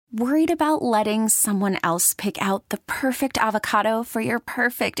Worried about letting someone else pick out the perfect avocado for your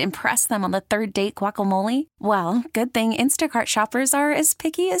perfect impress them on the third date guacamole? Well, good thing Instacart shoppers are as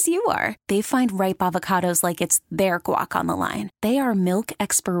picky as you are. They find ripe avocados like it's their guac on the line. They are milk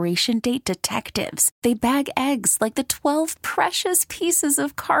expiration date detectives. They bag eggs like the 12 precious pieces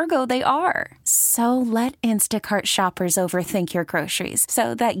of cargo they are. So let Instacart shoppers overthink your groceries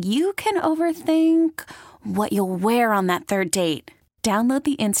so that you can overthink what you'll wear on that third date. Download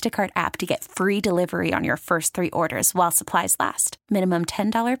the Instacart app to get free delivery on your first 3 orders while supplies last. Minimum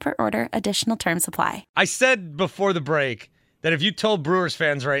 $10 per order. Additional terms apply. I said before the break that if you told Brewers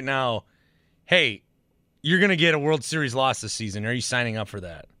fans right now, hey, you're going to get a World Series loss this season, are you signing up for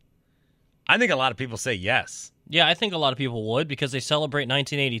that? I think a lot of people say yes. Yeah, I think a lot of people would because they celebrate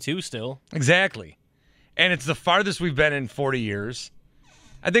 1982 still. Exactly. And it's the farthest we've been in 40 years.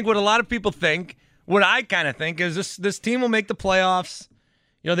 I think what a lot of people think, what I kind of think is this team will make the playoffs.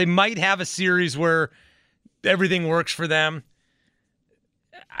 You know, they might have a series where everything works for them.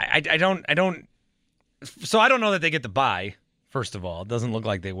 I don't know that they get the bye, first of all. It doesn't look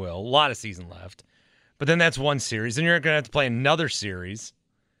like they will. A lot of season left. But then that's one series. Then you're going to have to play another series.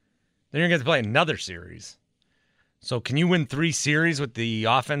 Then you're going to have to play another series. So can you win 3 series with the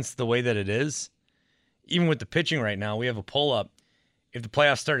offense the way that it is? Even with the pitching right now, we have a pull-up. If the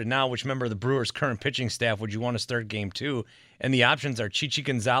playoffs started now, which member of the Brewers' current pitching staff would you want to start game 2? And the options are Chichi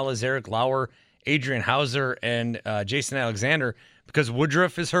Gonzalez, Eric Lauer, Adrian Hauser, and Jason Alexander, because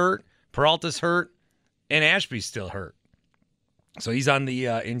Woodruff is hurt, Peralta's hurt, and Ashby's still hurt. So he's on the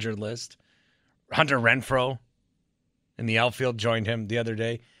injured list. Hunter Renfroe in the outfield joined him the other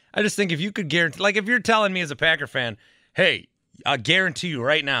day. I just think if you could guarantee, like if you're telling me as a Packer fan, hey, I guarantee you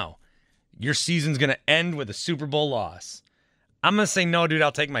right now, your season's going to end with a Super Bowl loss. I'm going to say, no, dude,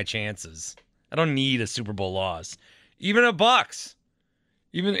 I'll take my chances. I don't need a Super Bowl loss. Even a Bucks.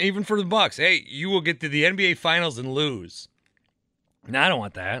 Even for the Bucks. Hey, you will get to the NBA Finals and lose. No, I don't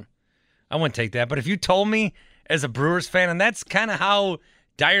want that. I wouldn't take that. But if you told me as a Brewers fan, and that's kind of how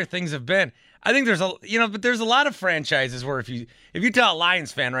dire things have been, I think there's a lot of franchises where if you tell a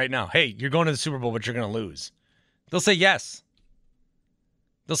Lions fan right now, hey, you're going to the Super Bowl, but you're going to lose, they'll say yes.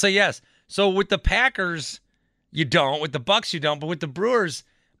 They'll say yes. So with the Packers, you don't. With the Bucks, you don't. But with the Brewers,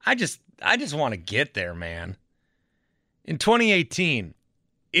 I just want to get there, man. In 2018,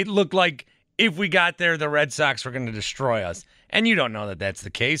 it looked like if we got there, the Red Sox were going to destroy us. And you don't know that that's the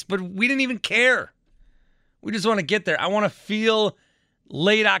case, but we didn't even care. We just want to get there. I want to feel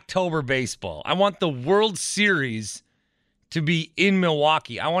late October baseball. I want the World Series to be in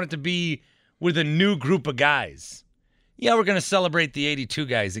Milwaukee. I want it to be with a new group of guys. Yeah, we're going to celebrate the 82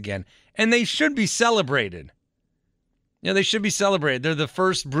 guys again. And they should be celebrated. Yeah, they should be celebrated. They're the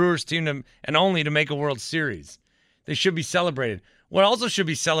first Brewers team and only to make a World Series. They should be celebrated. What also should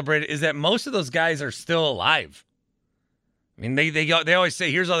be celebrated is that most of those guys are still alive. I mean, they always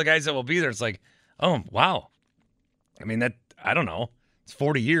say, here's all the guys that will be there. It's like, oh, wow. I mean, I don't know. It's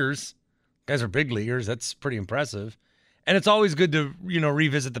 40 years. Guys are big leaguers. That's pretty impressive. And it's always good to,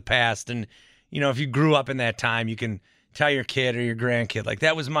 revisit the past. And, if you grew up in that time, you can tell your kid or your grandkid, like,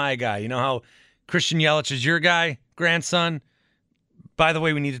 that was my guy. You know how Christian Yelich is your guy, grandson? By the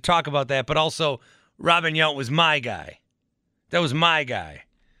way, we need to talk about that. But also, Robin Yount was my guy. That was my guy.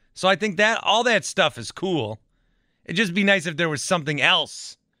 So I think that all that stuff is cool. It'd just be nice if there was something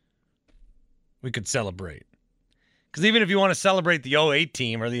else we could celebrate. Because even if you want to celebrate the 08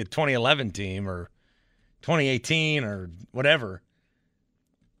 team or the 2011 team or 2018 or whatever,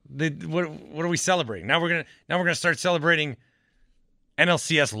 what are we celebrating? Now we're gonna start celebrating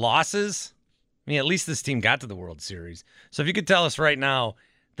NLCS losses. I mean, at least this team got to the World Series. So if you could tell us right now,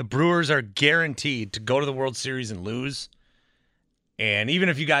 the Brewers are guaranteed to go to the World Series and lose, and even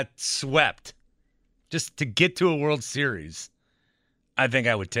if you got swept, just to get to a World Series, I think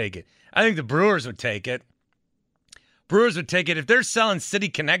I would take it. I think the Brewers would take it. Brewers would take it. If they're selling City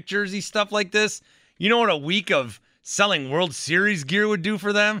Connect jersey stuff like this, you know what a week of selling World Series gear would do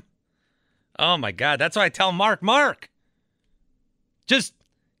for them? Oh, my God. That's why I tell Mark, just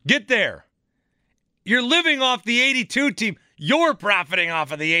get there. You're living off the 82 team. You're profiting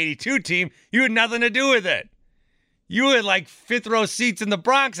off of the 82 team. You had nothing to do with it. You had like 5th row seats in the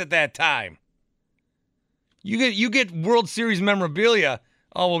Bronx at that time. You get World Series memorabilia.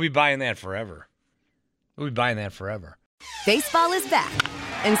 Oh, we'll be buying that forever. We'll be buying that forever. Baseball is back,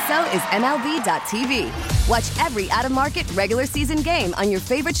 and so is MLB.tv. Watch every out-of-market regular season game on your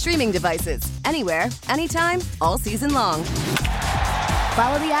favorite streaming devices, anywhere, anytime, all season long.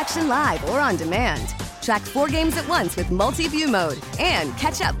 Follow the action live or on demand. Track 4 games at once with multi-view mode and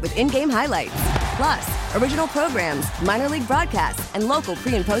catch up with in-game highlights. Plus, original programs, minor league broadcasts, and local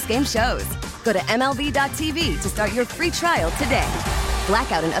pre- and post-game shows. Go to MLB.tv to start your free trial today.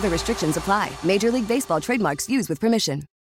 Blackout and other restrictions apply. Major League Baseball trademarks used with permission.